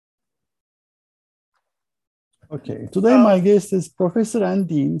Okay, today my guest is Professor and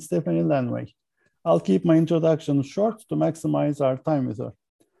Dean Stephanie Lanway. I'll keep my introduction short to maximize our time with her.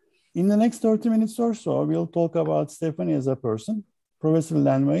 In the next 30 minutes or so, we'll talk about Stephanie as a person. Professor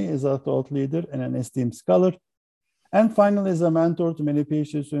Lanway is a thought leader and an esteemed scholar, and finally is a mentor to many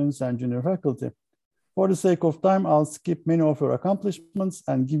PhD students and junior faculty. For the sake of time, I'll skip many of her accomplishments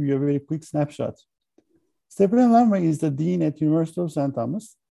and give you a very quick snapshot. Stephanie Lanway is the Dean at University of St.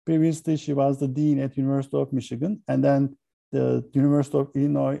 Thomas. Previously, she was the Dean at University of Michigan and then the University of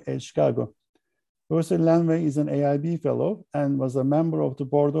Illinois at Chicago. Professor Lanway is an AIB Fellow and was a member of the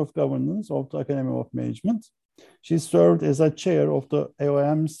Board of Governance of the Academy of Management. She served as a chair of the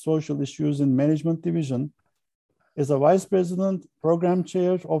AOM's Social Issues in Management Division, is a vice president, program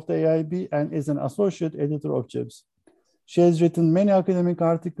chair of the AIB, and is an associate editor of JIBS. She has written many academic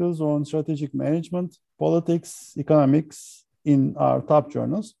articles on strategic management, politics, economics in our top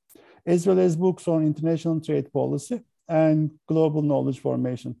journals, as well as books on international trade policy and global knowledge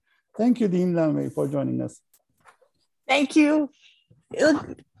formation. Thank you, Dean Lanway, for joining us. Thank you.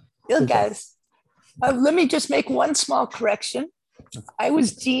 Guys. Let me just make one small correction. I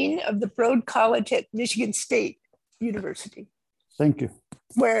was Dean of the Broad College at Michigan State University. Thank you.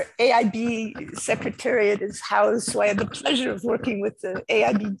 Where AIB Secretariat is housed. So I had the pleasure of working with the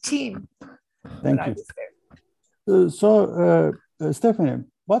AIB team. Thank you. Stephanie,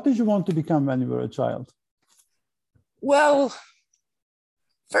 what did you want to become when you were a child? Well,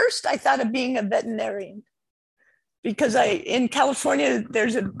 first I thought of being a veterinarian because in California,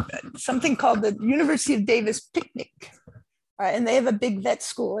 there's something called the University of Davis Picnic, and they have a big vet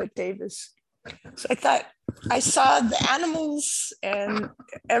school at Davis. So I saw the animals and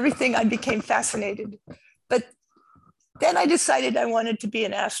everything. I became fascinated. But then I decided I wanted to be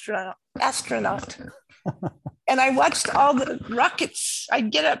an astronaut. And I watched all the rockets.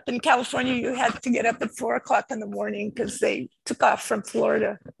 I'd get up in California. You had to get up at 4 o'clock in the morning because they took off from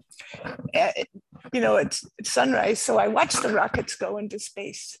Florida, at sunrise. So I watched the rockets go into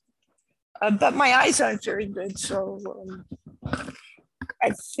space. But my eyes aren't very good. So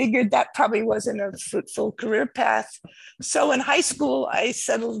I figured that probably wasn't a fruitful career path. So in high school, I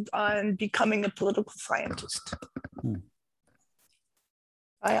settled on becoming a political scientist.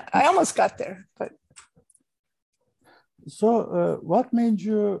 I almost got there, but. So what made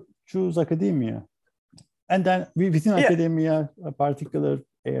you choose academia? And then within academia, a particular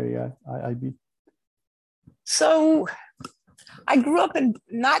area, IB? So I grew up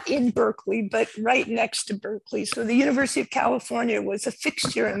not in Berkeley, but right next to Berkeley. So the University of California was a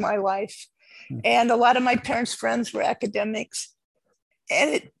fixture in my life. And a lot of my parents' friends were academics.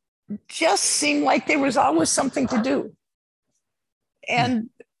 And it just seemed like there was always something to do. And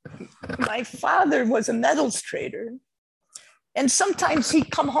my father was a metals trader. And sometimes he'd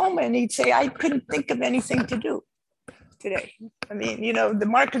come home and he'd say, I couldn't think of anything to do today. I mean, the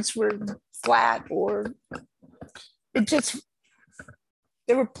markets were flat or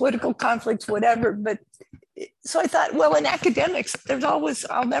there were political conflicts, whatever. But so I thought, well, in academics,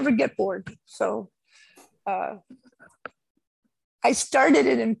 I'll never get bored. So I started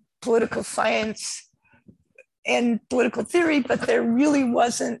it in political science and political theory, but there really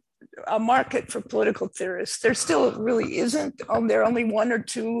wasn't a market for political theorists. There still really isn't. There are only 1 or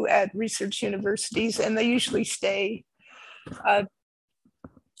 2 at research universities, and they usually stay. So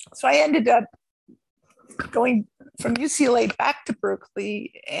I ended up going from UCLA back to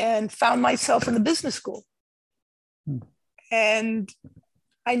Berkeley and found myself in the business school. And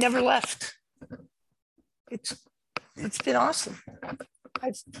I never left. It's been awesome.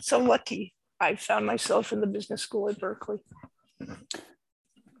 I'm so lucky I found myself in the business school at Berkeley.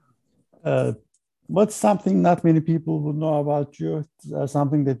 What's something not many people would know about you,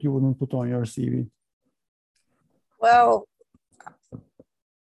 something that you wouldn't put on your CV? Well,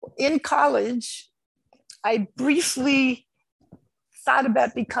 in college, I briefly thought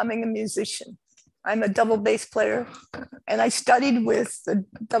about becoming a musician. I'm a double bass player, and I studied with a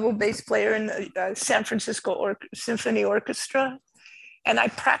double bass player in the San Francisco Symphony Orchestra, and I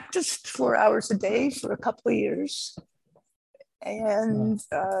practiced 4 hours a day for a couple of years. And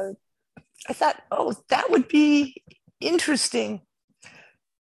I thought, that would be interesting.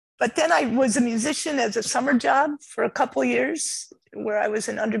 But then I was a musician as a summer job for a couple of years where I was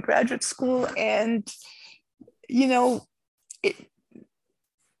in undergraduate school. And, it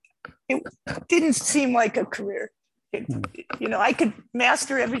didn't seem like a career. I could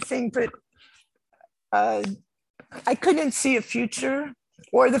master everything, but I couldn't see a future,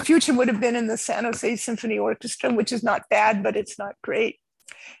 or the future would have been in the San Jose Symphony Orchestra, which is not bad, but it's not great.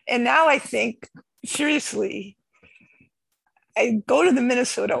 And now I think, seriously, I go to the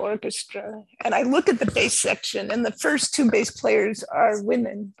Minnesota Orchestra and I look at the bass section, and the first two bass players are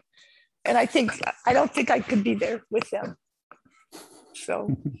women. And I don't think I could be there with them.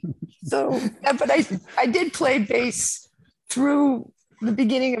 But I did play bass through the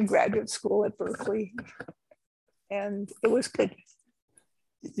beginning of graduate school at Berklee, and it was good.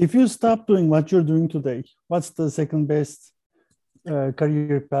 If you stop doing what you're doing today, what's the second best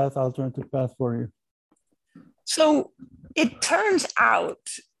career path, alternative path for you? So it turns out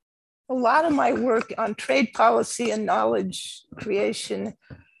a lot of my work on trade policy and knowledge creation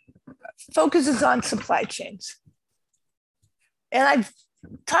focuses on supply chains. And I've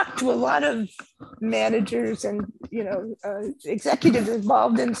talked to a lot of managers and executives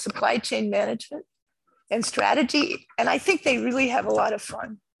involved in supply chain management and strategy, and I think they really have a lot of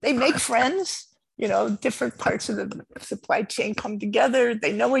fun. They make friends. Different parts of the supply chain come together.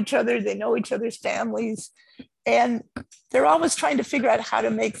 They know each other. They know each other's families, and they're always trying to figure out how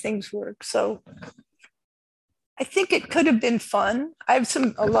to make things work. So I think it could have been fun. I have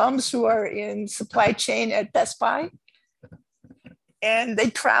some alums who are in supply chain at Best Buy, and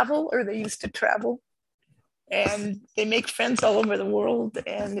they travel, or they used to travel, and they make friends all over the world.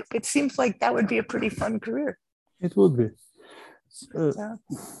 And it seems like that would be a pretty fun career. It would be.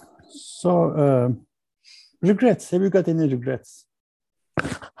 So, regrets. Have you got any regrets?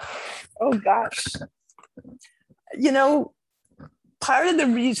 Oh, gosh. Part of the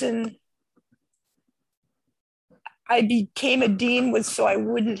reason I became a dean was so I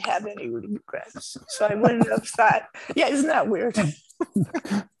wouldn't have any regrets. So I wouldn't have thought, yeah, isn't that weird?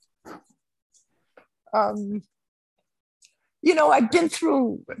 I've been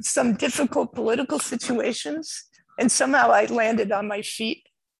through some difficult political situations, and somehow I landed on my feet.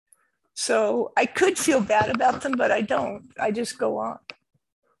 So I could feel bad about them, but I don't. I just go on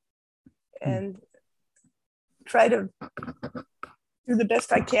and try to do the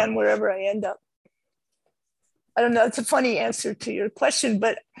best I can wherever I end up. I don't know, it's a funny answer to your question,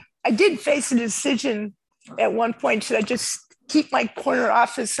 but I did face a decision at one point. Should I just keep my corner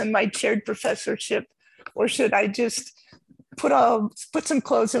office and my chaired professorship, or should I just put some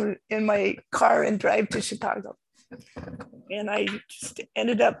clothes in my car and drive to Chicago? And I just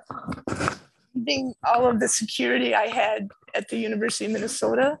ended up leaving all of the security I had at the University of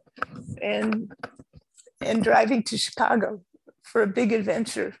Minnesota and driving to Chicago for a big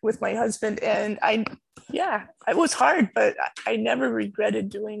adventure with my husband. And it was hard, but I never regretted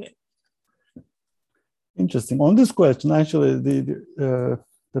doing it. Interesting. On this question, actually,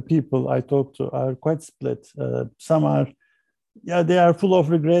 the people I talk to are quite split. Some are, they are full of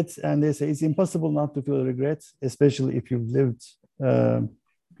regrets, and they say it's impossible not to feel regrets, especially if you've lived,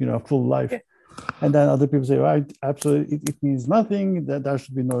 full life. Yeah. And then other people say, well, absolutely, it means nothing, that there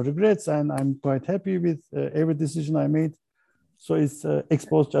should be no regrets, and I'm quite happy with every decision I made. So it's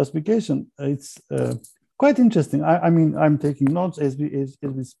exposed justification. It's quite interesting. I'm taking notes as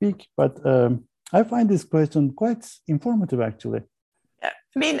we speak, but I find this question quite informative, actually.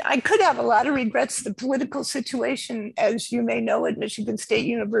 I could have a lot of regrets. The political situation, as you may know, at Michigan State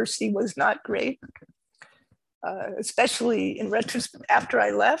University was not great, especially in retrospect after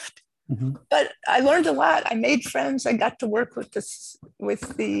I left. Mm-hmm. But I learned a lot. I made friends. I got to work with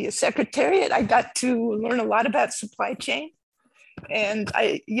the secretariat. I got to learn a lot about supply chain. And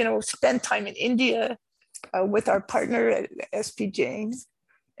I, spent time in India with our partner at SP Jain.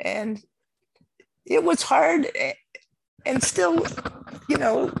 And it was hard. And still, there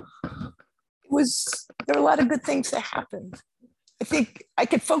were a lot of good things that happened. I think I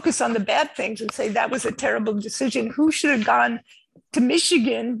could focus on the bad things and say that was a terrible decision. Who should have gone to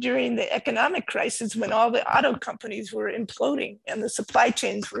Michigan during the economic crisis when all the auto companies were imploding and the supply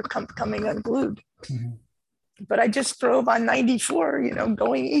chains were coming unglued? Mm-hmm. But I just drove on 94,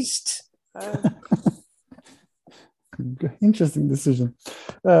 going east. Interesting decision.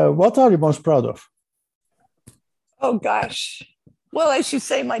 What are you most proud of? Oh, gosh. Well, as you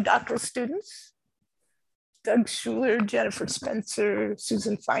say, my doctoral students, Doug Schuler, Jennifer Spencer,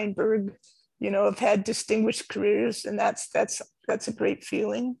 Susan Feinberg, have had distinguished careers, and that's a great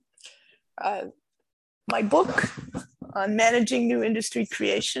feeling. My book on managing new industry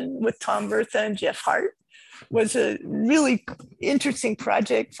creation with Tom Bertha and Jeff Hart was a really interesting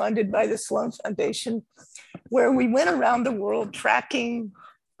project funded by the Sloan Foundation, where we went around the world tracking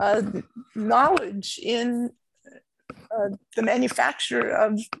knowledge in the manufacture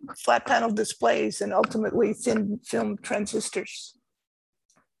of flat panel displays and ultimately thin film transistors.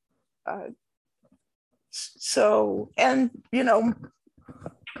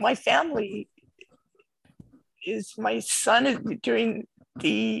 My family my son during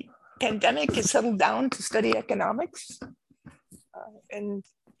the pandemic has settled down to study economics. and,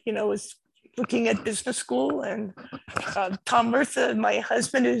 was looking at business school. And Tom Murtha, my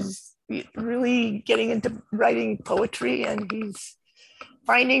husband, is really getting into writing poetry, and he's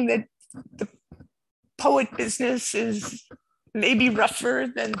finding that the poet business is maybe rougher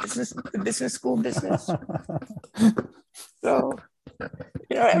than the business school business. So,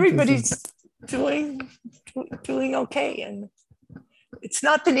 everybody's doing okay, and it's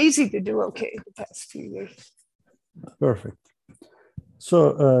not been easy to do okay the past few years. Perfect.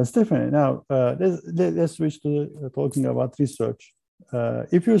 So, Stephanie, now let's switch to talking about research.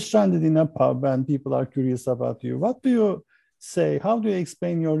 If you're stranded in a pub and people are curious about you, what do you say? How do you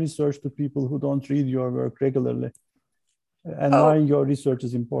explain your research to people who don't read your work regularly, and why your research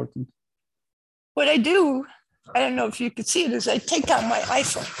is important? What I do, I don't know if you could see it, is I take out my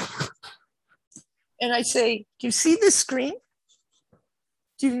iPhone and I say, do you see this screen?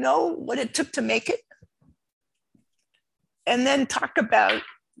 Do you know what it took to make it? And then talk about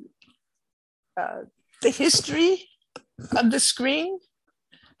the history of the screen,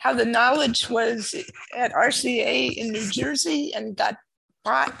 how the knowledge was at RCA in New Jersey and got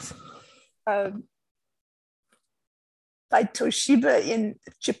bought by Toshiba in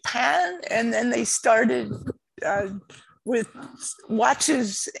Japan. And then they started with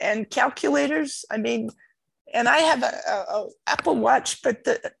watches and calculators. And I have a Apple Watch, but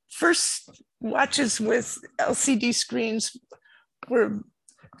the first watches with LCD screens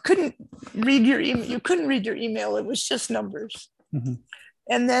couldn't read your email. You couldn't read your email. It was just numbers. Mm-hmm.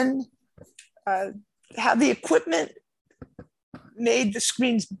 And then how the equipment made the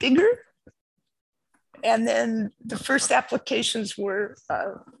screens bigger. And then the first applications were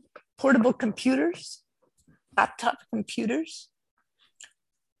portable computers, laptop computers.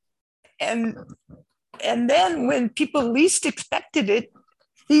 And then when people least expected it,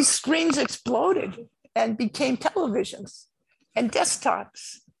 these screens exploded and became televisions and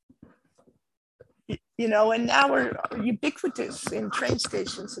desktops. And now we're ubiquitous in train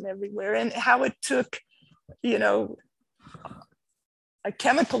stations and everywhere. And how it took, a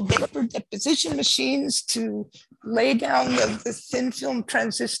chemical vapor deposition machines to lay down the thin film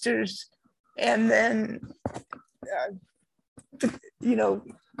transistors, and then,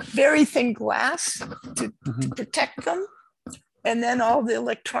 very thin glass to protect them, and then all the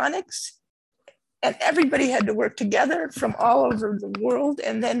electronics. And everybody had to work together from all over the world.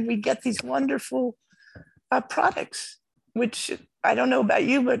 And then we get these wonderful products, which I don't know about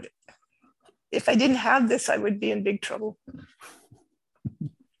you, but if I didn't have this, I would be in big trouble.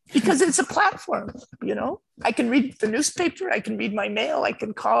 Because it's a platform, I can read the newspaper, I can read my mail, I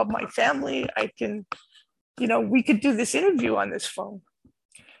can call my family, I can, we could do this interview on this phone.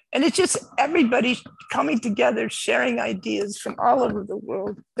 And it's just everybody coming together, sharing ideas from all over the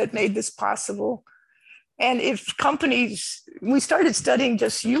world that made this possible. And if companies, we started studying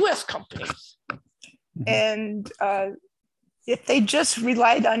just US companies. And if they just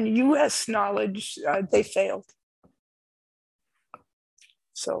relied on US knowledge, they failed.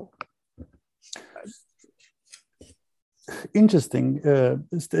 So. Interesting.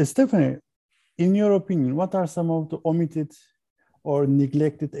 Stephanie, in your opinion, what are some of the omitted or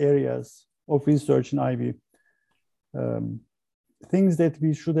neglected areas of research in IB? Things that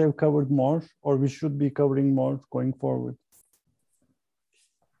we should have covered more, or we should be covering more going forward?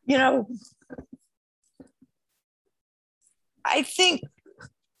 I think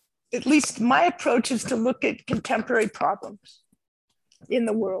at least my approach is to look at contemporary problems in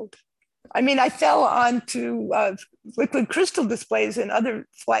the world. I fell onto liquid crystal displays and other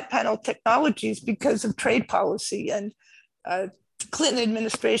flat panel technologies because of trade policy. And the Clinton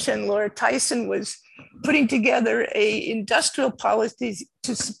administration, Laura Tyson, was putting together a industrial policy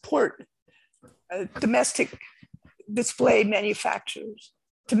to support domestic display manufacturers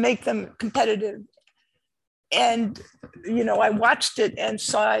to make them competitive. And, I watched it and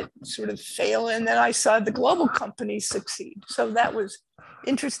saw it sort of fail. And then I saw the global companies succeed. So that was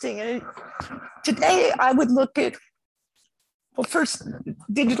interesting. And today I would look at, well, first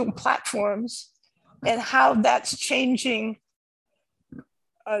digital platforms and how that's changing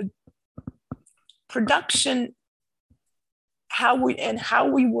production, how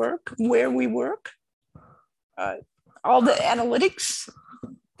we work, where we work, all the analytics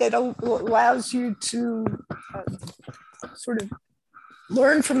that allows you to sort of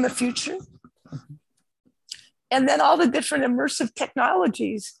learn from the future. And then all the different immersive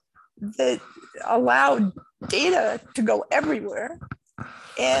technologies that allow data to go everywhere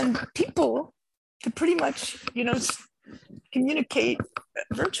and people to pretty much, communicate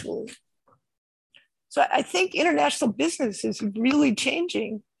virtually. So I think international business is really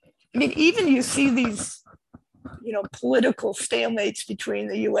changing. Even you see these political stalemates between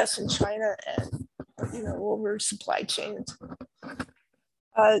the US and China and, over supply chains.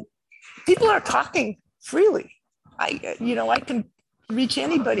 People are talking freely. I can reach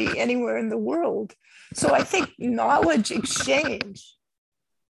anybody anywhere in the world. So I think knowledge exchange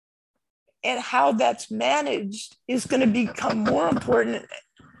and how that's managed is going to become more important,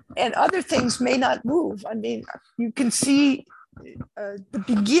 and other things may not move. I mean, you can see the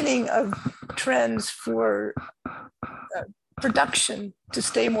beginning of trends for production to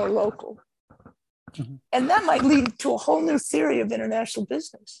stay more local. Mm-hmm. And that might lead to a whole new theory of international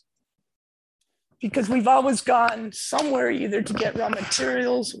business, because we've always gone somewhere either to get raw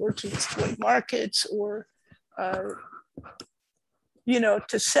materials or to exploit markets or,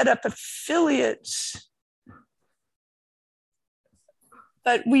 to set up affiliates.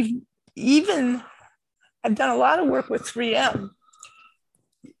 But I've done a lot of work with 3M.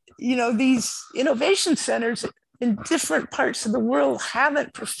 These innovation centers in different parts of the world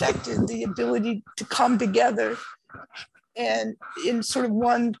haven't perfected the ability to come together and in sort of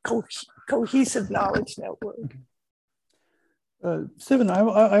one cohesive knowledge network. Stephen,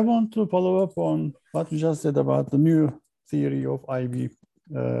 I want to follow up on what you just said about the new theory of IB.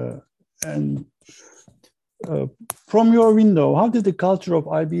 From your window, how did the culture of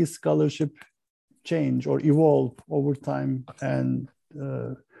IB scholarship change or evolve over time? And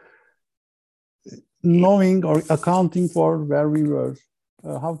knowing or accounting for where we were,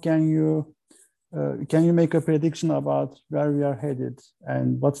 how can you make a prediction about where we are headed,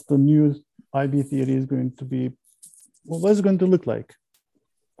 and what's the new IB theory is going to be? What is it going to look like?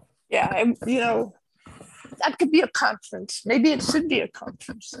 Yeah, that could be a conference. Maybe it should be a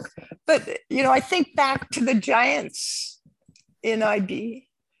conference. But, I think back to the giants in IB,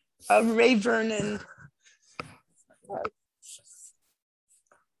 Ray Vernon,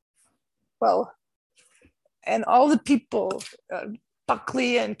 and all the people,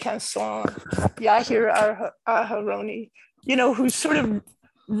 Buckley and Canson, Yahir Aharoni, who sort of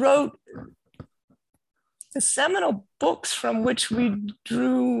wrote the seminal books from which we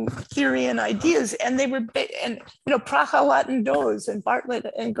drew theory and ideas, and they were, Prahalat and Doze and Bartlett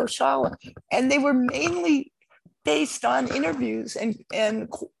and Goshala, and they were mainly based on interviews and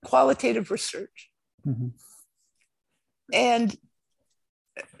qualitative research. Mm-hmm. And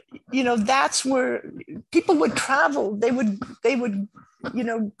that's where people would travel. They would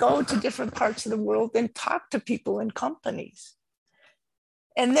go to different parts of the world and talk to people in companies.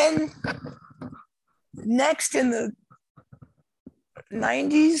 And then next in the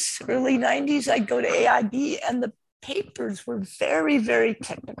early 90s, I'd go to AIB, and the papers were very, very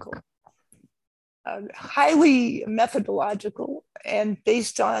technical, highly methodological, and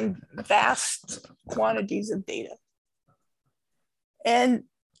based on vast quantities of data. And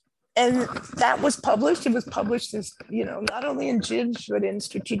that was published. It was published as, not only in JIBS, but in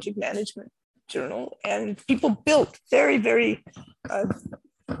Strategic Management Journal. And people built very, very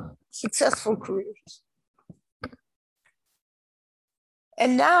successful careers.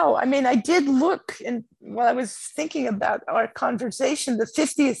 And now, I did look, and while I was thinking about our conversation, the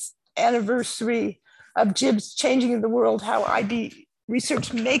 50th anniversary of JIBS Changing the World, how IB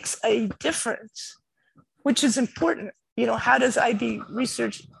research makes a difference, which is important. How does IB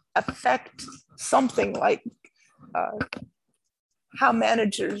research affect something like how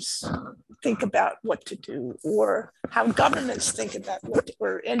managers think about what to do, or how governments think about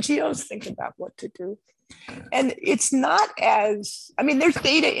or NGOs think about what to do. And it's not there's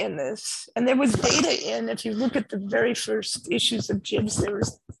data in this, and there was data in, if you look at the very first issues of JIBS, there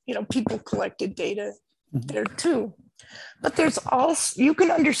was, people collected data there too. But there's also, you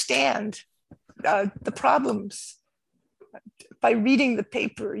can understand the problems by reading the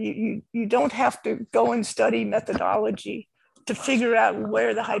paper. You don't have to go and study methodology to figure out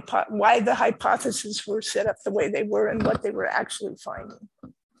why the hypotheses were set up the way they were and what they were actually finding.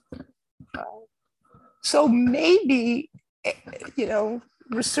 So maybe,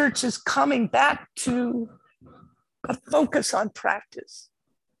 research is coming back to a focus on practice,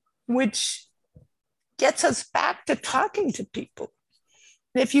 which gets us back to talking to people.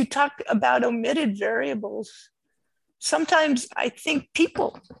 If you talk about omitted variables, sometimes I think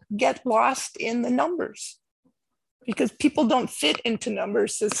people get lost in the numbers because people don't fit into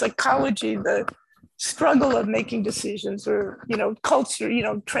numbers. The psychology, the struggle of making decisions, or, culture,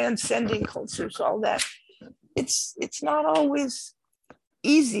 transcending cultures, all that. It's not always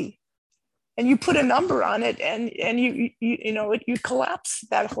easy. And you put a number on it, and you collapse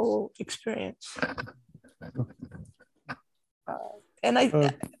that whole experience.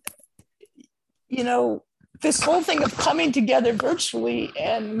 This whole thing of coming together virtually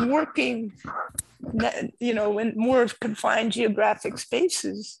and working in more confined geographic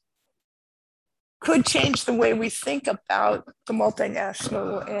spaces could change the way we think about the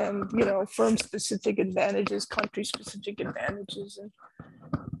multinational and, firm-specific advantages, country-specific advantages. And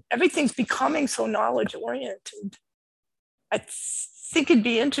everything's becoming so knowledge-oriented. I think it'd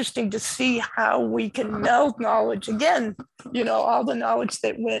be interesting to see how we can meld knowledge again, all the knowledge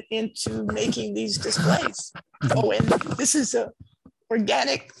that went into making these displays. Oh, and this is a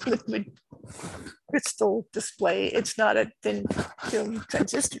organic liquid crystal display. It's not a thin film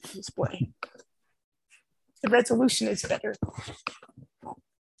transistor display. The resolution is better.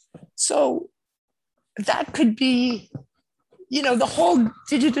 So that could be, the whole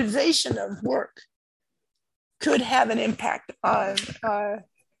digitization of work could have an impact on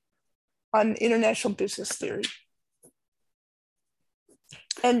international business theory.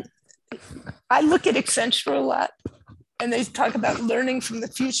 And I look at Accenture a lot, and they talk about learning from the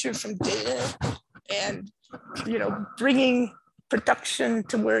future from data and, bringing production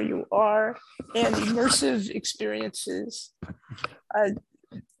to where you are and immersive experiences.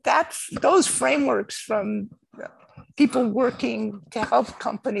 Those frameworks from people working to help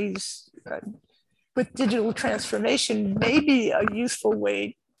companies with digital transformation may be a useful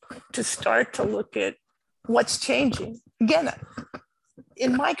way to start to look at what's changing. Again,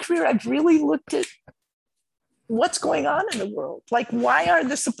 in my career, I've really looked at what's going on in the world. Like, why are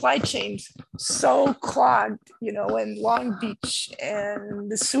the supply chains so clogged, in Long Beach and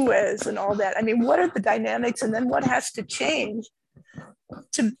the Suez and all that? I mean, what are the dynamics? And then what has to change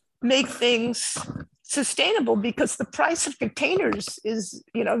to make things sustainable? Because the price of containers has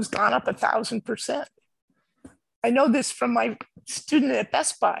gone up 1,000%. I know this from my student at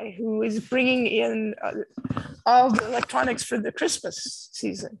Best Buy, who is bringing in all the electronics for the Christmas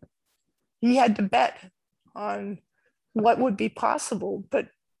season. He had to bet on what would be possible. But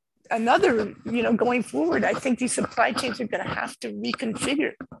another, going forward, I think these supply chains are going to have to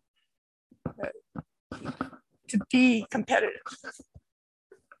reconfigure to be competitive.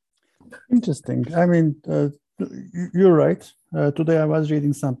 Interesting. I mean, you're right. Today I was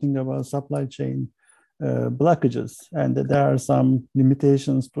reading something about supply chain blockages, and there are some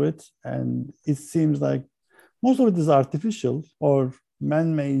limitations to it. And it seems like most of it is artificial or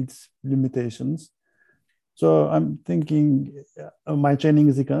man-made limitations. So I'm thinking, my training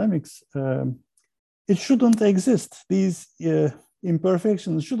is economics. It shouldn't exist. These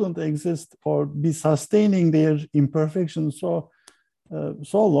imperfections shouldn't exist or be sustaining their imperfections so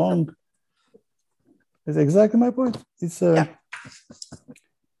long. That's exactly my point. It's yeah.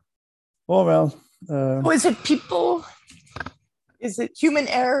 Oh well. Is it people? Is it human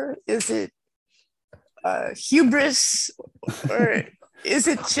error? Is it hubris? Or is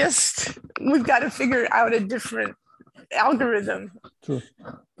it just we've got to figure out a different algorithm to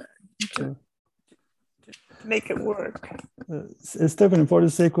make it work? Stephanie, for the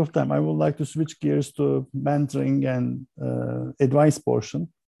sake of time, I would like to switch gears to mentoring and advice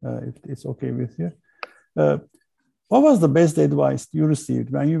portion, if it's okay with you. What was the best advice you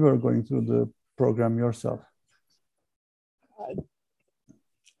received when you were going through the program yourself?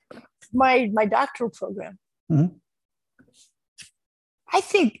 My doctoral program. Mm-hmm. I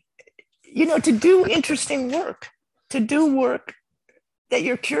think, to do interesting work, to do work that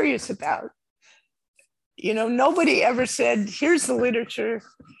you're curious about. Nobody ever said, here's the literature,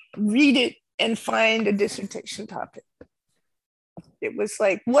 read it and find a dissertation topic. It was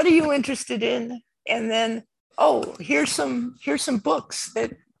like, what are you interested in? And then, oh, here's some books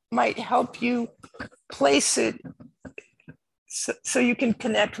that might help you place it so you can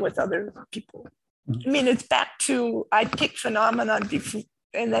connect with other people. I mean, it's back to, I pick phenomenon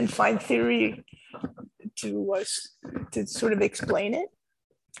and then find theory to sort of explain it.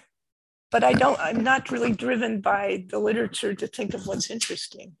 But I'm not really driven by the literature to think of what's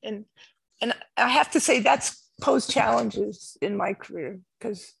interesting. And I have to say that's posed challenges in my career,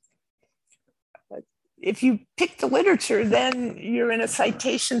 because if you pick the literature, then you're in a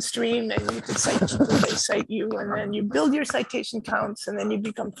citation stream and you can cite people, they cite you, and then you build your citation counts, and then you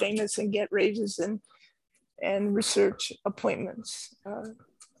become famous and get raises and research appointments.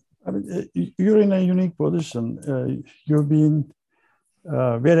 I mean, you're in a unique position. You've been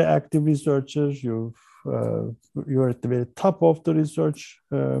very active researcher. You're at the very top of the research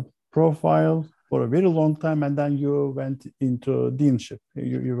profile for a very long time, and then you went into deanship.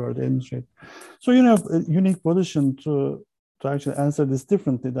 You were the administrator. So you have a unique position to actually answer this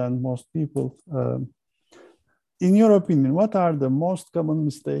differently than most people. In your opinion, what are the most common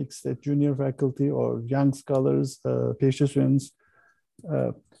mistakes that junior faculty or young scholars, PhD students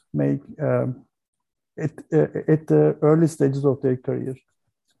make at the early stages of their career?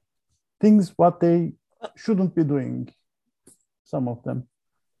 things what they shouldn't be doing, some of them?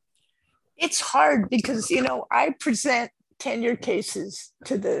 It's hard because, I present tenure cases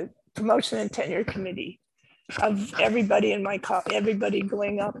to the promotion and tenure committee of everybody in my everybody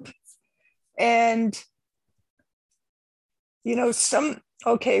going up. And,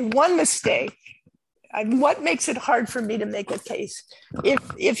 one mistake. What makes it hard for me to make a case?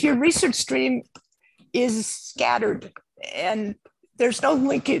 If your research stream is scattered and there's no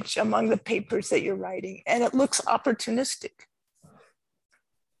linkage among the papers that you're writing and it looks opportunistic,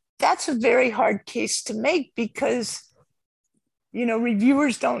 that's a very hard case to make because,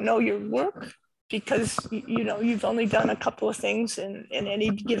 reviewers don't know your work because, you've only done a couple of things in any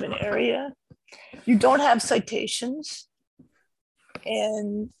given area. You don't have citations.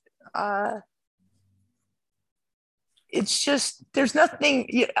 And it's just, there's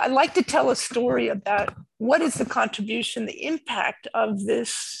nothing, I like to tell a story about what is the contribution, the impact of the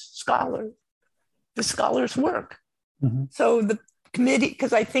scholar's work. Mm-hmm. So the committee,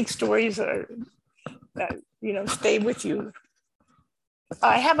 because I think stories are, stay with you.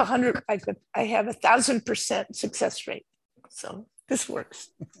 I have 1,000% success rate. So this works.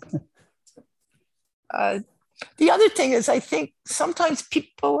 The other thing is I think sometimes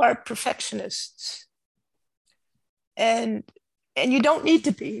people are perfectionists. And you don't need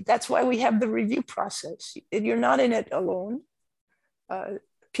to be. That's why we have the review process. You're not in it alone.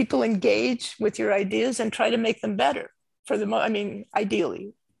 People engage with your ideas and try to make them better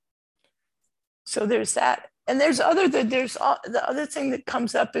ideally. So there's that. And the other thing that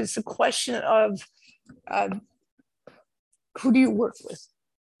comes up is the question of who do you work with?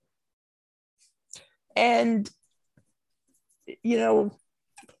 And, the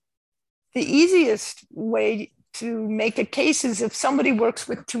easiest way to make a case is if somebody works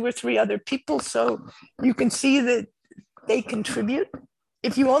with 2 or 3 other people, so you can see that they contribute.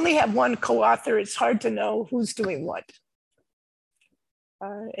 If you only have one co-author, it's hard to know who's doing what.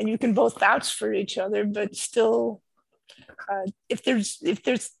 And you can both vouch for each other, but still, if there's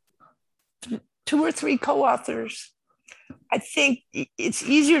 2 or 3 co-authors, I think it's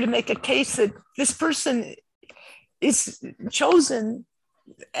easier to make a case that this person is chosen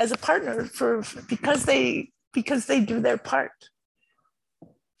as a partner because they do their part.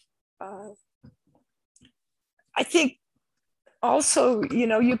 I think also,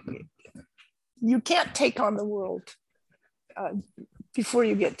 you can't take on the world before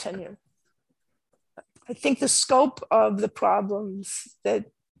you get tenure. I think the scope of the problems that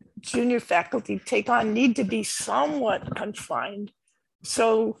junior faculty take on need to be somewhat confined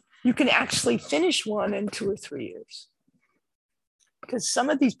so you can actually finish one in 2 or 3 years. Because some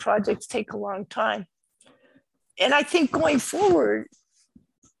of these projects take a long time. And I think going forward,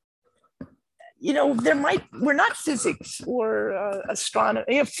 we're not physics or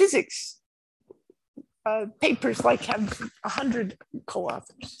astronomy, physics papers have 100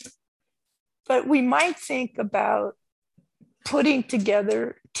 co-authors. But we might think about putting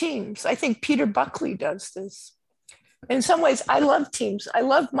together teams. I think Peter Buckley does this. In some ways, I love teams. I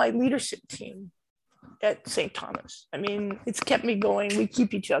love my leadership team at St. Thomas. It's kept me going. We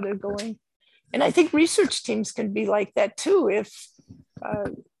keep each other going. And I think research teams can be like that too, if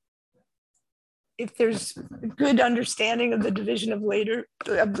there's a good understanding of the division of labor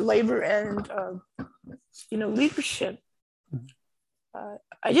and leadership.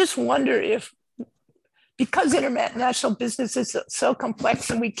 I just wonder if, because international business is so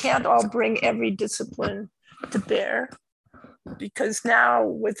complex and we can't all bring every discipline to bear, because now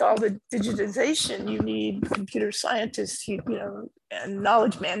with all the digitization, you need computer scientists, and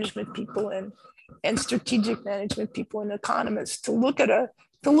knowledge management people and strategic management people and economists to look at a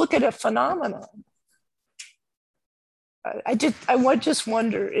phenomenon. I just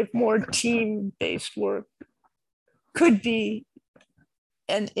wonder if more team-based work could be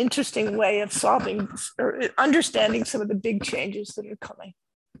an interesting way of solving or understanding some of the big changes that are coming.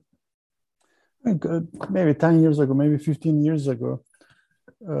 Maybe 10 years ago, maybe 15 years ago,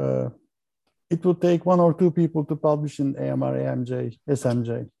 it would take 1 or 2 people to publish in AMR, AMJ,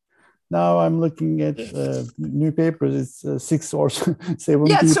 SMJ. Now I'm looking at new papers, it's 6 or 7 people.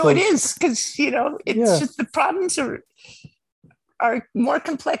 Yeah, so it is, because, it's just the problems are more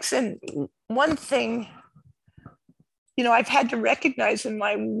complex. And one thing, I've had to recognize in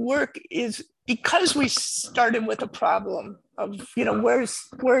my work is because we started with a problem of, where's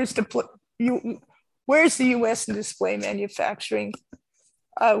the US in display manufacturing?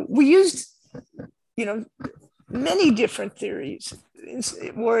 We used, many different theories,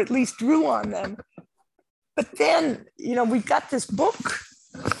 or at least drew on them. But then, we got this book,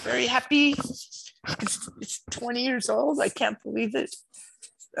 very happy. It's 20 years old. I can't believe it.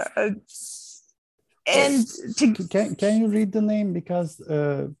 And can you read the name because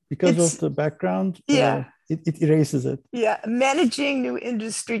of the background? Yeah. It erases it. Yeah, Managing New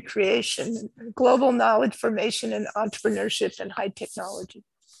Industry Creation, Global Knowledge Formation and Entrepreneurship in High Technology.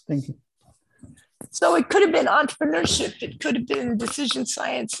 Thank you. So it could have been entrepreneurship, it could have been decision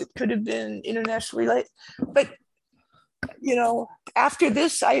science, it could have been international relations. But, you know, after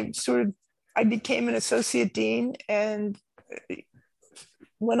this, I became an associate dean and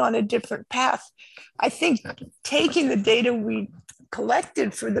went on a different path. I think taking the data we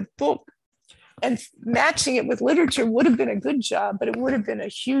collected for the book and matching it with literature would have been a good job, but it would have been a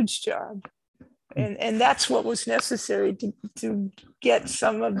huge job. And that's what was necessary to get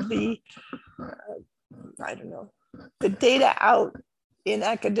some of the, the data out in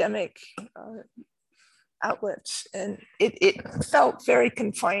academic outlets. And it felt very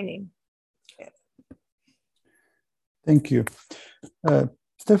confining. Thank you.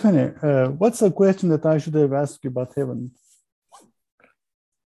 Stephanie, what's a question that I should have asked you about heaven?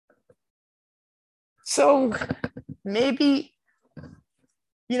 So maybe,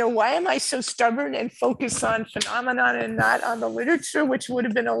 why am I so stubborn and focus on phenomenon and not on the literature, which would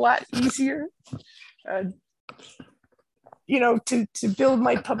have been a lot easier, to build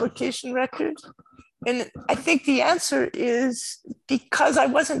my publication record? And I think the answer is because I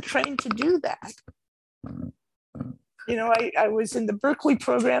wasn't trained to do that. I was in the Berkeley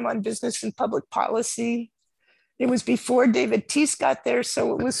program on business and public policy. It was before David Teese got there,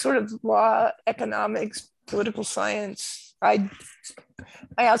 so it was sort of law, economics, political science. My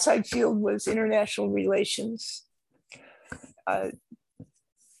outside field was international relations, and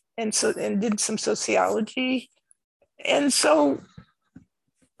did some sociology, and so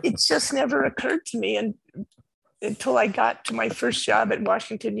it just never occurred to me until I got to my first job at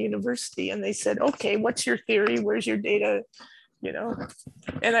Washington University, and they said, "Okay, what's your theory? Where's your data?"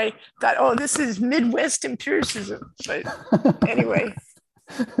 And I thought, oh, this is Midwest empiricism. But anyway.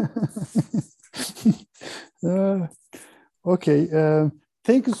 Okay.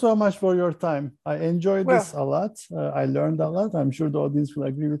 Thank you so much for your time. I enjoyed this a lot. I learned a lot. I'm sure the audience will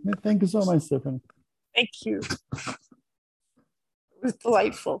agree with me. Thank you so much, Stephanie. Thank you. It was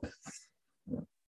delightful.